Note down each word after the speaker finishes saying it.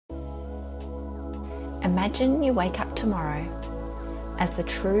Imagine you wake up tomorrow as the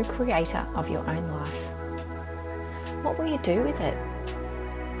true creator of your own life. What will you do with it?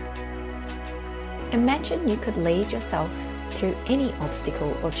 Imagine you could lead yourself through any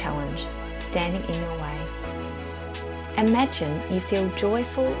obstacle or challenge standing in your way. Imagine you feel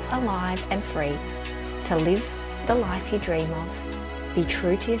joyful, alive and free to live the life you dream of, be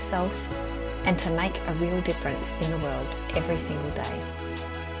true to yourself, and to make a real difference in the world every single day.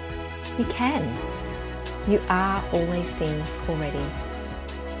 You can. You are all these things already.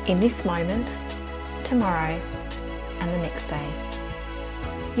 In this moment, tomorrow, and the next day.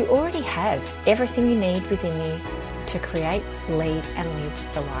 You already have everything you need within you to create, lead and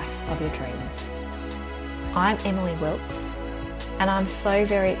live the life of your dreams. I'm Emily Wilkes, and I'm so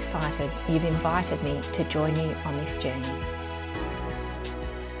very excited you've invited me to join you on this journey.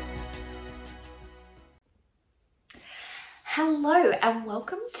 Hello and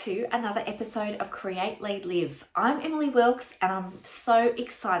welcome to another episode of Create, Lead, Live. I'm Emily Wilkes and I'm so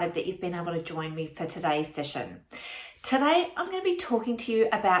excited that you've been able to join me for today's session. Today, I'm going to be talking to you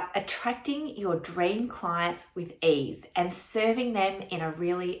about attracting your dream clients with ease and serving them in a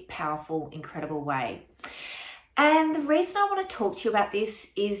really powerful, incredible way. And the reason I want to talk to you about this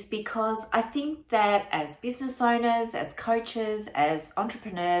is because I think that as business owners, as coaches, as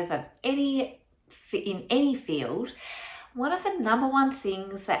entrepreneurs in any field, one of the number one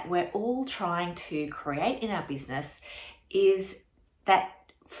things that we're all trying to create in our business is that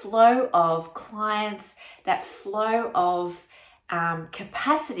flow of clients, that flow of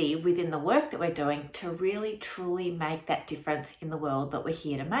capacity within the work that we're doing to really truly make that difference in the world that we're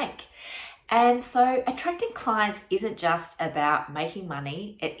here to make. And so attracting clients isn't just about making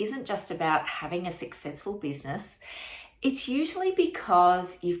money. It isn't just about having a successful business. It's usually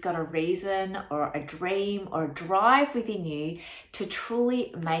because you've got a reason or a dream or a drive within you to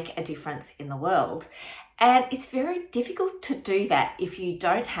truly make a difference in the world. And it's very difficult to do that if you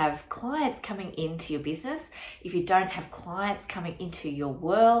don't have clients coming into your business, if you don't have clients coming into your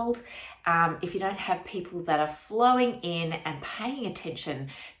world, if you don't have people that are flowing in and paying attention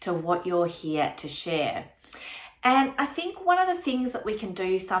to what you're here to share. And I think one of the things that we can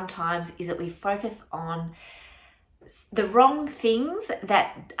do sometimes is that we focus on the wrong things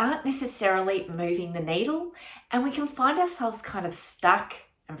that aren't necessarily moving the needle, and we can find ourselves kind of stuck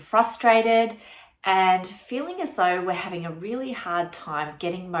and frustrated and feeling as though we're having a really hard time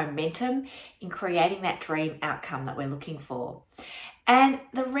getting momentum in creating that dream outcome that we're looking for. And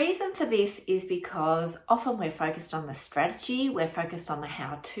the reason for this is because often we're focused on the strategy, we're focused on the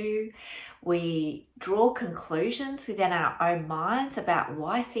how-to, we draw conclusions within our own minds about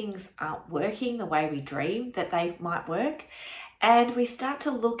why things aren't working the way we dream that they might work. And we start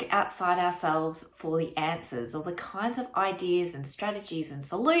to look outside ourselves for the answers or the kinds of ideas and strategies and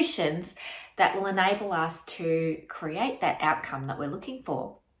solutions that will enable us to create that outcome that we're looking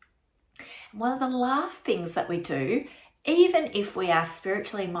for. One of the last things that we do, even if we are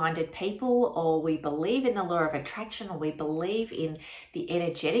spiritually minded people or we believe in the law of attraction or we believe in the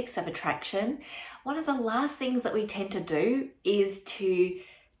energetics of attraction, one of the last things that we tend to do is to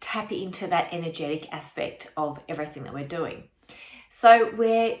tap into that energetic aspect of everything that we're doing. So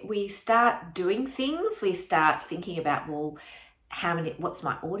where we start doing things, we start thinking about, well, what's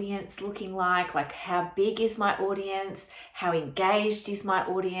my audience looking like? Like, how big is my audience? How engaged is my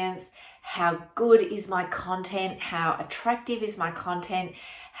audience? How good is my content? How attractive is my content?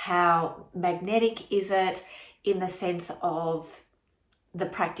 How magnetic is it in the sense of the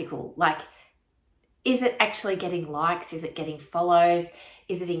practical? Like, is it actually getting likes? Is it getting follows?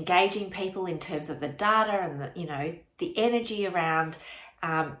 Is it engaging people in terms of the data and the energy around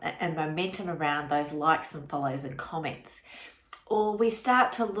and momentum around those likes and follows and comments? Or we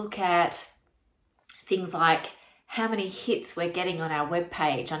start to look at things like how many hits we're getting on our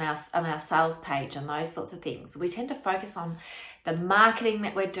webpage, on our sales page, and those sorts of things. We tend to focus on the marketing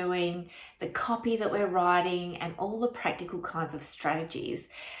that we're doing, the copy that we're writing, and all the practical kinds of strategies.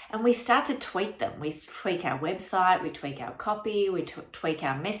 And we start to tweak them. We tweak our website, we tweak our copy, we tweak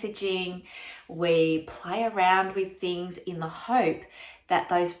our messaging, we play around with things in the hope that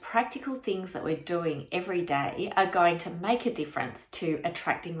those practical things that we're doing every day are going to make a difference to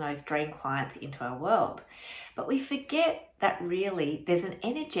attracting those dream clients into our world. But we forget that really there's an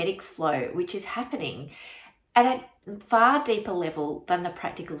energetic flow which is happening at a far deeper level than the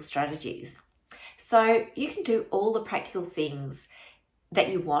practical strategies. So you can do all the practical things that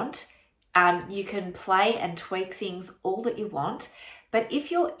you want. You can play and tweak things all that you want, But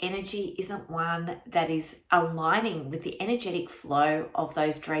if your energy isn't one that is aligning with the energetic flow of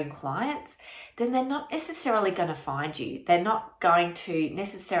those dream clients, then they're not necessarily going to find you. They're not going to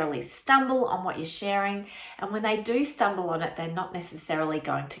necessarily stumble on what you're sharing. And when they do stumble on it, they're not necessarily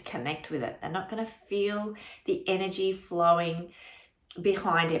going to connect with it. They're not going to feel the energy flowing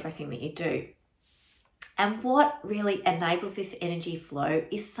behind everything that you do. And what really enables this energy flow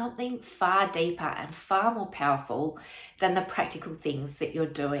is something far deeper and far more powerful than the practical things that you're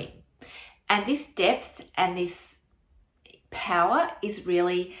doing. And this depth and this power is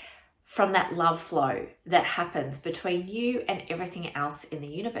really from that love flow that happens between you and everything else in the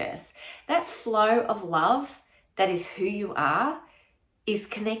universe. That flow of love that is who you are is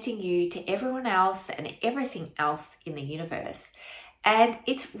connecting you to everyone else and everything else in the universe. And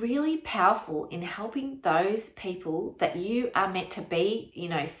it's really powerful in helping those people that you are meant to be,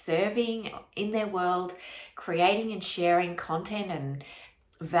 serving in their world, creating and sharing content and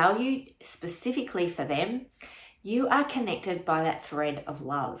value specifically for them. You are connected by that thread of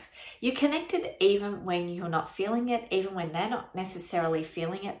love. You're connected even when you're not feeling it, even when they're not necessarily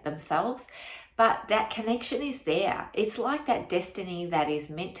feeling it themselves, but that connection is there. It's like that destiny that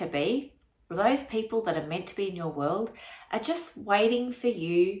is meant to be. Those people that are meant to be in your world are just waiting for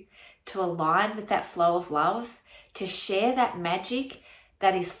you to align with that flow of love, to share that magic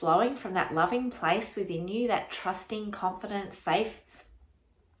that is flowing from that loving place within you, that trusting, confident, safe,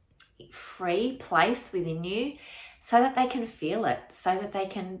 free place within you, so that they can feel it, so that they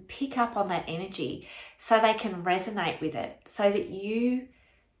can pick up on that energy, so they can resonate with it, so that you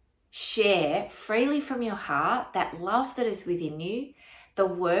share freely from your heart that love that is within you, the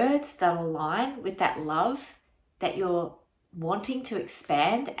words that align with that love that you're wanting to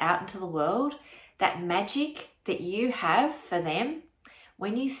expand out into the world, that magic that you have for them.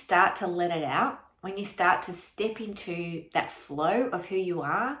 When you start to let it out, when you start to step into that flow of who you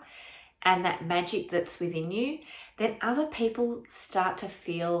are and that magic that's within you, then other people start to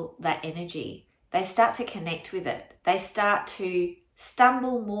feel that energy. They start to connect with it. They start to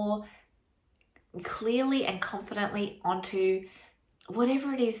stumble more clearly and confidently onto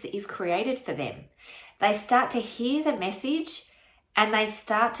whatever it is that you've created for them. They start to hear the message and they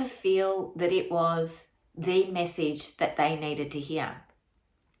start to feel that it was the message that they needed to hear.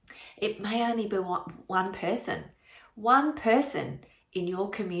 It may only be one person in your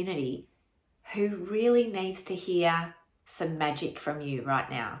community who really needs to hear some magic from you right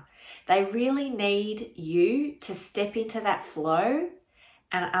now. They really need you to step into that flow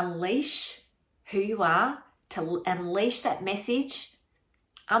and unleash who you are, to unleash that message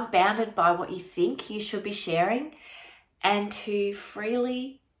unbounded by what you think you should be sharing, and to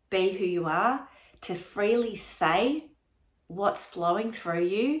freely be who you are, to freely say what's flowing through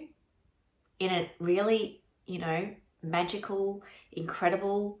you in a really, magical,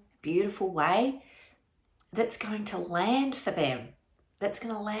 incredible, beautiful way that's going to land for them, that's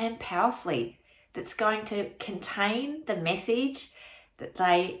going to land powerfully, that's going to contain the message that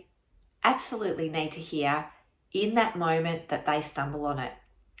they absolutely need to hear in that moment that they stumble on it.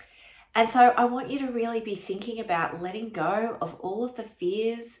 And so I want you to really be thinking about letting go of all of the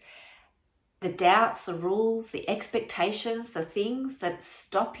fears, the doubts, the rules, the expectations, the things that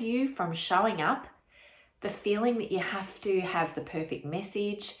stop you from showing up, the feeling that you have to have the perfect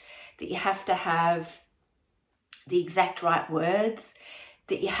message, that you have to have the exact right words,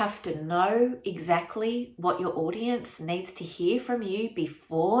 that you have to know exactly what your audience needs to hear from you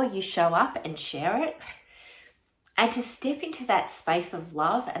before you show up and share it. And to step into that space of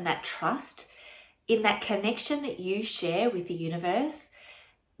love and that trust in that connection that you share with the universe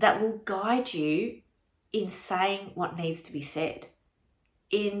that will guide you in saying what needs to be said,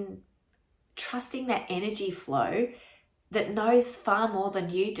 in trusting that energy flow that knows far more than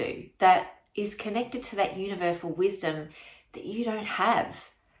you do, that is connected to that universal wisdom that you don't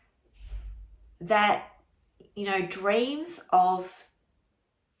have, that, dreams of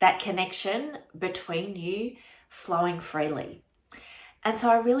that connection between you flowing freely. And so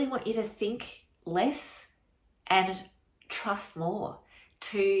I really want you to think less and trust more,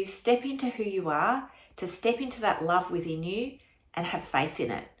 to step into who you are, to step into that love within you and have faith in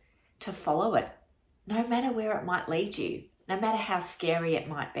it, to follow it, no matter where it might lead you, no matter how scary it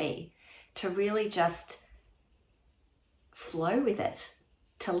might be, to really just flow with it,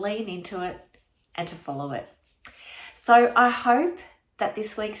 to lean into it and to follow it. So I hope that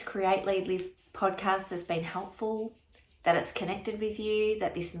this week's Create, Lead, Live podcast has been helpful, that it's connected with you,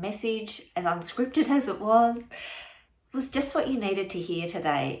 that this message, as unscripted as it was just what you needed to hear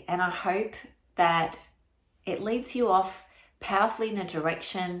today. And I hope that it leads you off powerfully in a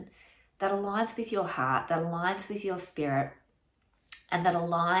direction that aligns with your heart, that aligns with your spirit, and that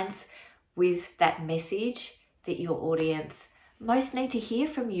aligns with that message that your audience most need to hear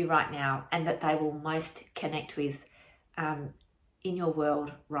from you right now, and that they will most connect with in your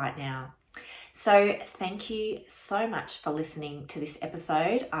world right now. So thank you so much for listening to this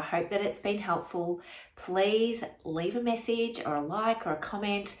episode. I hope that it's been helpful. Please leave a message or a like or a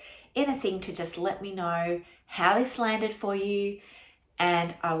comment, anything to just let me know how this landed for you.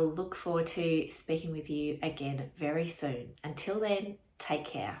 And I will look forward to speaking with you again very soon. Until then, take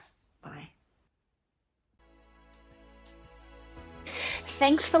care. Bye.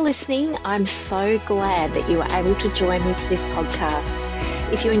 Thanks for listening. I'm so glad that you were able to join me for this podcast.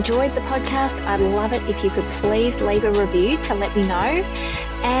 If you enjoyed the podcast, I'd love it if you could please leave a review to let me know.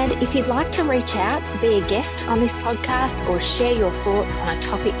 And if you'd like to reach out, be a guest on this podcast, or share your thoughts on a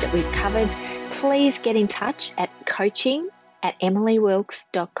topic that we've covered, please get in touch at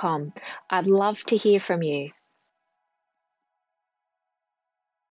coaching@emilywilkes.com. I'd love to hear from you.